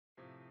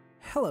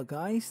Hello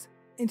guys,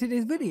 in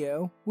today's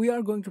video, we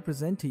are going to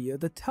present to you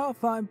the top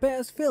 5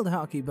 best field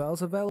hockey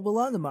balls available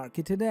on the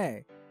market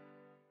today.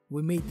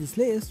 We made this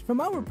list from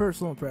our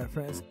personal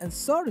preference and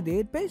sorted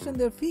it based on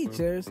their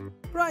features,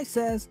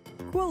 prices,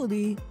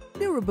 quality,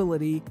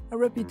 durability, and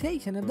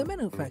reputation of the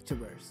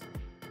manufacturers.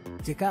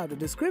 Check out the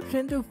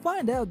description to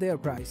find out their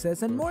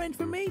prices and more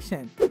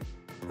information.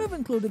 We've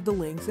included the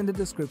links in the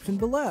description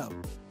below.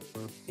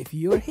 If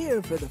you are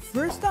here for the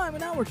first time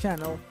on our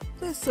channel,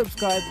 please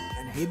subscribe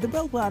and hit the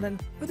bell button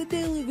for the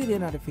daily video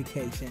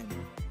notification.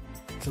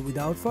 So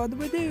without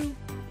further ado,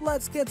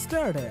 let's get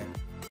started.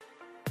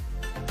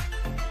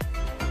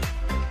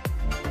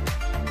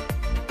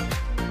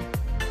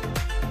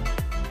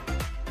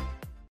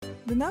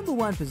 The number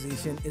 1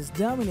 position is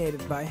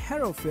dominated by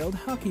Harrow Field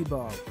Hockey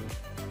Ball.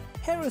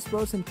 Harrow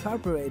Sports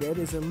Incorporated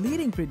is a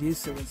leading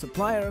producer and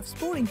supplier of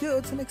sporting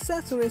goods and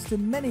accessories to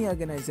many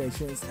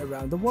organizations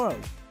around the world.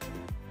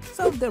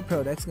 Some of their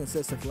products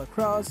consist of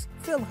lacrosse,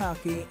 field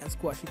hockey, and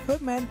squash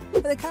equipment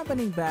with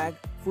accompanying bag,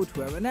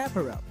 footwear, and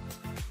apparel.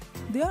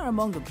 They are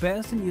among the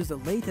best and use the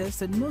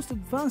latest and most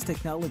advanced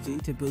technology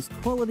to boost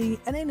quality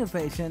and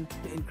innovation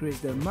to increase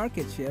their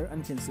market share on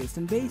a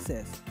consistent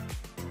basis.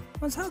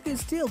 Once hockey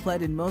is still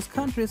played in most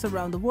countries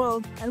around the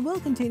world and will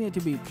continue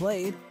to be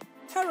played,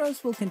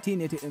 Harrows will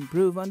continue to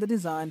improve on the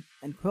design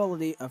and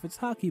quality of its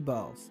hockey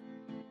balls.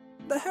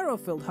 The Harrow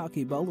Field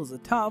Hockey Ball is a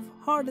tough,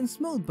 hard and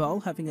smooth ball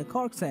having a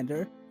cork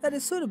center that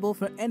is suitable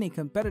for any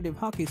competitive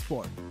hockey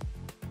sport.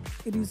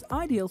 It is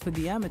ideal for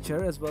the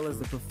amateur as well as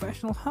the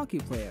professional hockey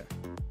player.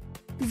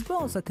 These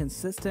balls are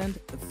consistent,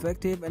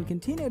 effective and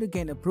continue to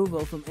gain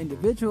approval from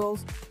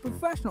individuals,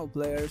 professional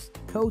players,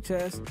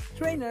 coaches,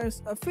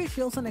 trainers,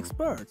 officials and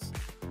experts.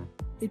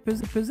 It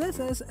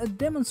possesses a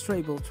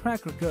demonstrable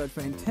track record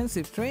for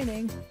intensive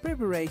training,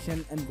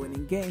 preparation and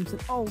winning games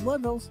at all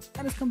levels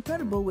and is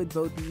compatible with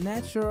both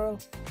natural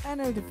and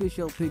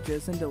artificial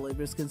pitches and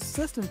delivers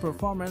consistent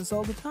performance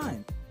all the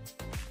time.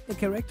 The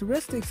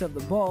characteristics of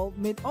the ball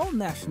meet all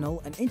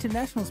national and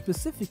international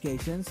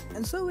specifications,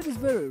 and so it is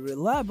very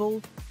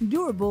reliable,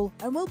 durable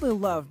and will be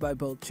loved by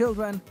both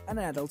children and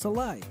adults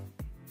alike.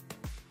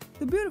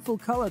 The beautiful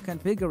color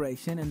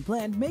configuration and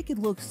blend make it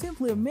look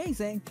simply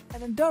amazing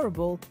and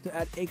adorable to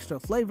add extra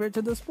flavor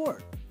to the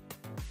sport.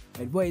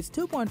 It weighs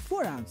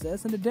 2.4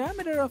 ounces and a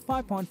diameter of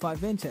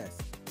 5.5 inches.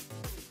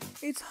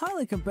 Its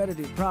highly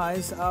competitive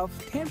price of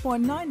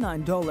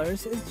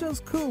 $10.99 is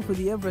just cool for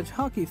the average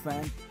hockey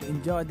fan to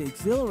enjoy the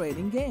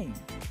exhilarating game.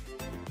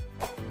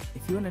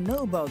 If you want to know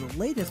about the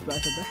latest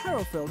batch of the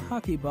Harrow Field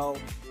Hockey Ball,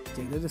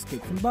 check the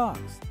description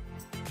box.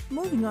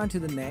 Moving on to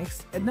the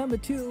next, at number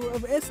 2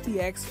 of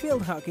STX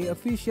Field Hockey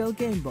Official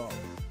Game Ball.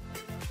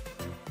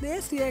 The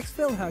STX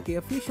Field Hockey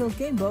Official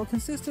Game Ball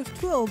consists of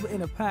 12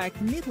 in a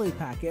pack, neatly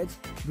packaged,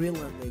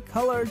 brilliantly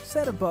colored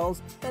set of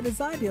balls that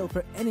is ideal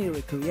for any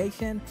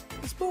recreation,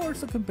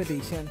 sports or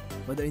competition,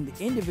 whether in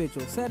the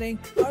individual setting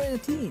or in a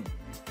team.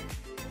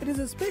 It is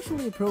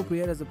especially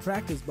appropriate as a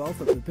practice ball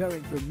for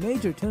preparing for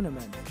major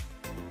tournaments.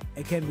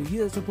 It can be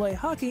used to play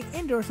hockey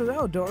indoors or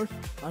outdoors,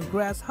 on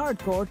grass, hard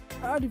court,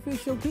 or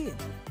artificial pitch.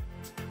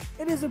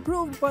 It is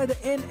approved by the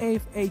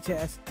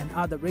NFHS and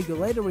other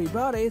regulatory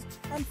bodies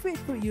and fit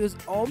for use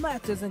all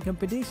matches and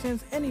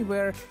competitions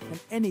anywhere and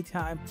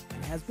anytime,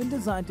 and has been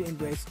designed to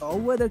embrace all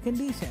weather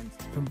conditions,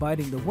 from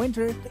biting the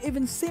winter to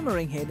even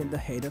simmering heat in the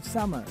heat of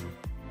summer.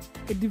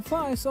 It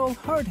defies all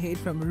hard heat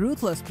from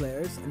ruthless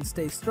players and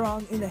stays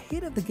strong in the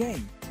heat of the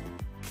game.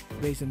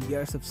 Based on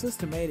years of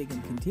systematic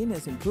and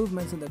continuous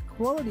improvements in the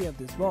quality of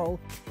this ball,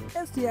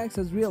 STX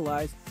has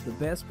realized the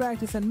best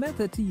practice and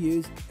method to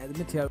use as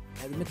the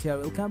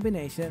material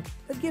combination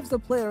that gives the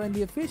player and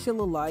the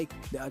official alike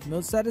the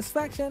utmost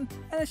satisfaction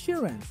and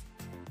assurance.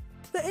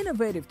 The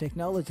innovative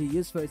technology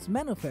used for its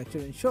manufacture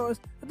ensures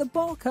that the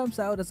ball comes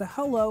out as a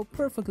hollow,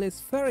 perfectly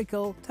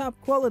spherical, top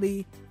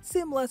quality,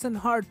 seamless and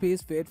hard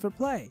piece fit for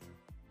play.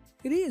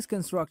 It is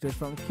constructed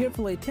from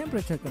carefully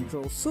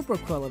temperature-controlled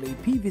super-quality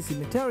PVC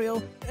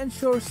material to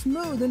ensure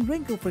smooth and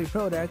wrinkle-free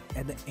product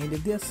at the end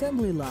of the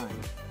assembly line.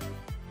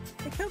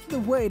 It comes with a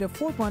weight of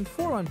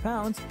 4.41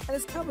 pounds and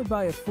is covered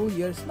by a full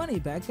year's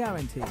money-back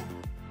guarantee.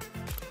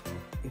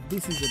 If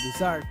this is a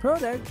desired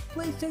product,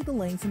 please check the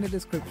links in the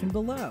description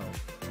below.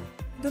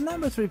 The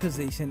number 3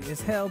 position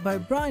is held by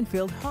Brine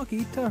Field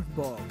Hockey Turf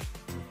Ball.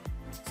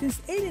 Since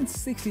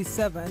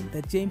 1867,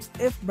 that James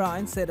F.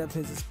 Brine set up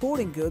his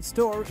sporting goods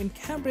store in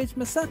Cambridge,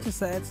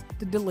 Massachusetts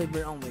to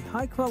deliver only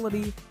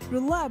high-quality,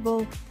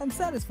 reliable, and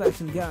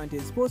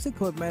satisfaction-guaranteed sports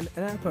equipment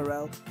and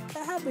apparel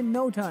that have been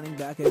no turning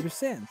back ever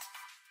since.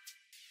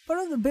 Part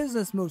of the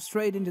business moved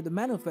straight into the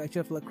manufacture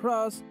of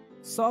lacrosse,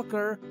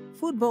 soccer,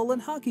 football,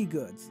 and hockey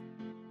goods.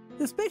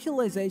 The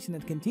specialization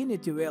had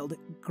continued to yield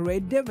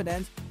great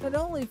dividends not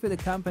only for the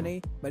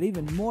company, but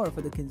even more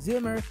for the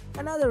consumer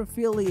and other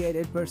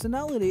affiliated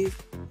personalities,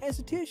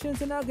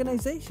 institutions, and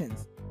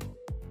organizations.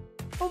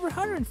 Over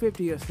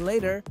 150 years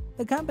later,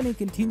 the company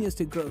continues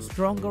to grow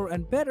stronger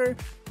and better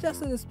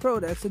just as its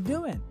products are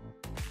doing.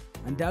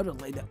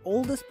 Undoubtedly the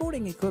oldest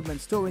sporting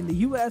equipment store in the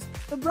US,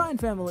 the Brine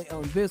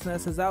family-owned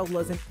business has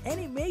outlets in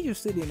any major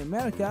city in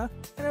America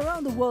and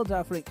around the world,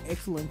 offering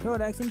excellent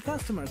products and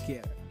customer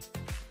care.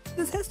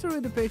 This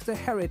history depicts the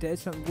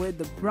heritage from where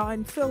the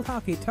Brine field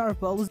hockey turf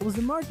ball was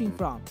emerging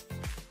from.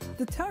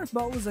 The turf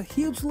ball was a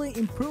hugely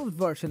improved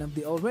version of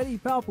the already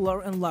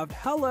popular and loved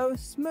hollow,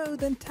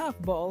 smooth and tough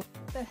ball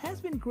that has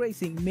been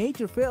gracing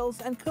major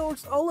fields and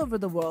courts all over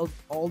the world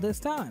all this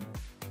time.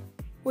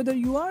 Whether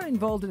you are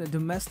involved in a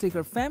domestic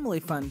or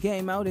family fun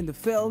game out in the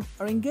field,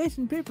 or engaged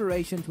in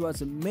preparation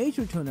towards a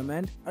major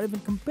tournament, or even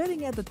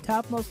competing at the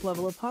topmost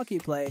level of hockey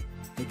play,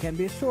 you can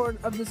be assured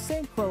of the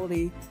same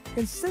quality,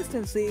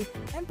 consistency,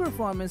 and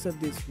performance of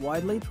this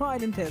widely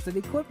tried and tested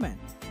equipment.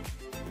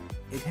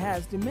 It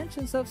has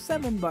dimensions of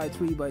 7 by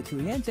 3 by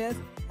 3 inches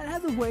and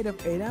has a weight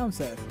of 8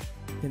 ounces,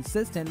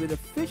 consistent with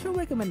official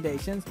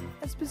recommendations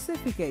and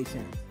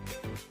specifications.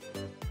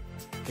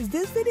 Is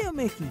this video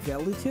making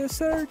value to your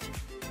search?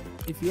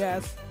 If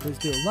yes, please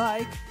do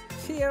like,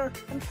 share,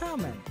 and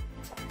comment.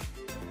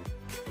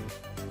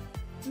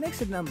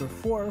 Next at number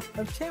 4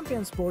 are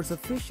Champion Sports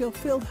Official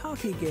Field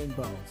Hockey Game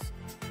Balls.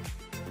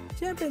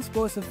 Champion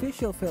Sports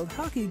Official Field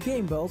Hockey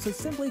Game Balls is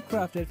simply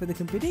crafted for the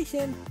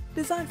competition,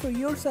 designed for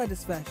your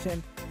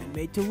satisfaction, and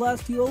made to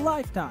last you a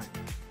lifetime.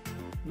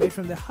 Made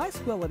from the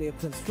highest quality of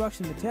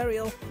construction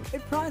material,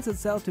 it prides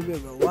itself to be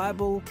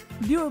reliable,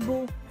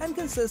 durable, and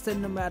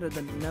consistent no matter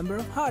the number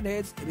of hard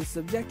hits it is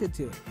subjected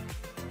to.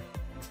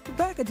 The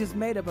package is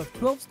made up of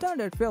 12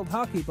 standard field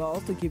hockey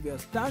balls to give you a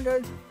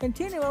standard,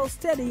 continual,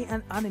 steady,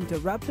 and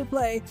uninterrupted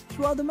play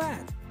throughout the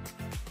match.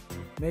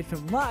 Made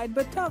from light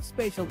but tough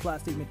spatial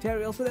plastic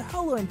materials with a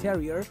hollow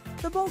interior,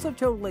 the balls are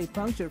totally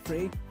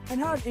puncture-free and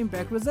hard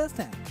impact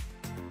resistant.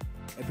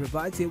 It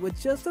provides you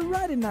with just the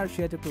right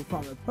inertia to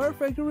perform a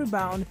perfect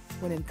rebound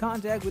when in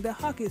contact with a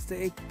hockey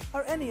stick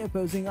or any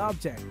opposing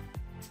object.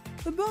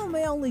 The ball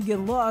may only get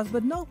lost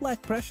but not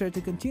lack pressure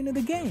to continue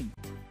the game.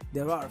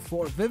 There are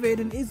 4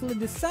 vivid and easily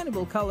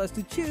discernible colors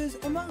to choose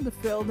among the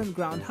field and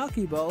ground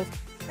hockey balls,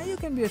 and you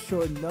can be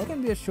assured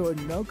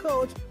no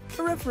coach,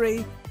 a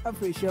referee,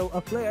 official,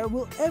 or player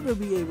will ever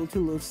be able to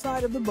lose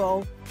sight of the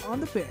ball on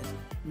the pitch.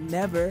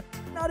 Never,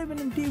 not even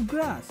in deep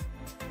grass.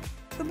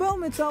 The ball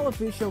meets all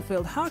official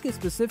field hockey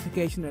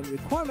specifications and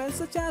requirements,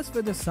 such as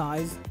for the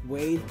size,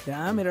 weight,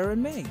 diameter,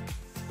 and make.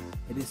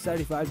 It is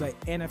certified by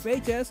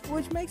NFHS,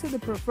 which makes it the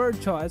preferred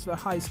choice for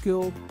high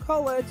school,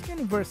 college,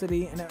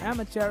 university, and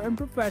amateur and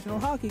professional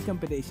hockey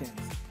competitions.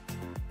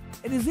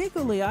 It is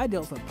equally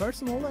ideal for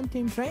personal and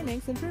team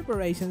trainings and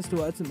preparations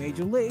towards the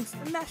major leagues,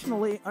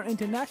 nationally or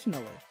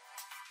internationally.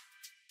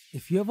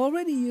 If you have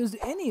already used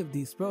any of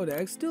these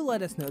products, do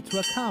let us know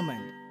through a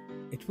comment.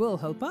 It will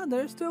help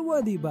others to a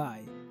worthy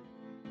buy.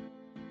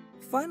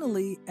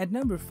 Finally, at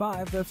number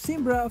 5 are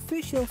Simbra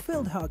Official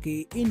Field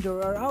Hockey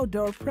Indoor or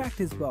Outdoor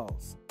Practice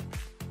Balls.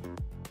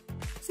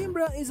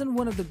 Simbra isn't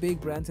one of the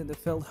big brands in the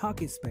field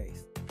hockey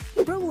space.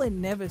 You've probably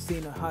never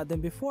seen or heard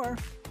them before,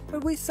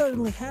 but we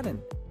certainly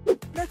hadn't.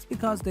 That's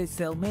because they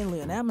sell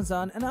mainly on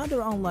Amazon and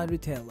other online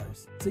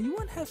retailers, so you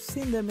won't have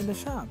seen them in the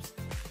shops.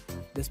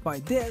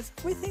 Despite this,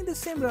 we think the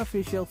Simbra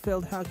Official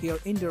Field Hockey or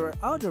Indoor or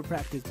Outdoor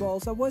Practice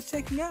Balls are worth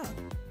checking out,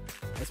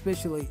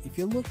 especially if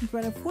you're looking for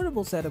an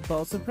affordable set of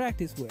balls to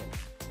practice with.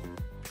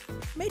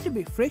 Made to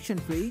be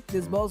friction-free,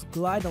 these balls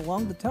glide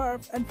along the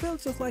turf and feel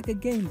just like a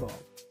game ball.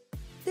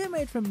 They're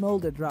made from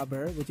molded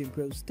rubber, which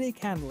improves stick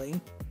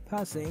handling,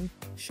 passing,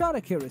 shot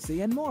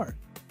accuracy, and more.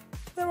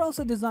 They're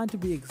also designed to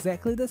be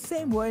exactly the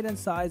same weight and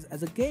size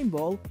as a game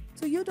ball,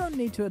 so you don't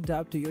need to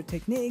adapt to your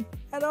technique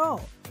at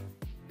all.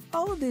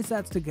 All of this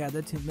adds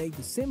together to make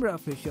the Simbra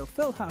Official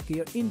Field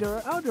Hockey or Indoor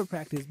or Outdoor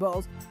Practice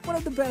Balls one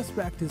of the best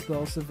practice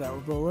balls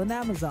available on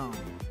Amazon.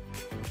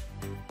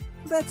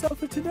 That's all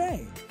for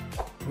today.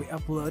 We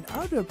upload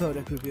outdoor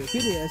product review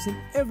videos in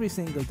every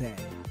single day.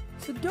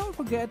 So don't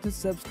forget to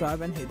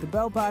subscribe and hit the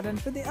bell button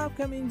for the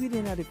upcoming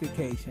video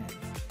notifications.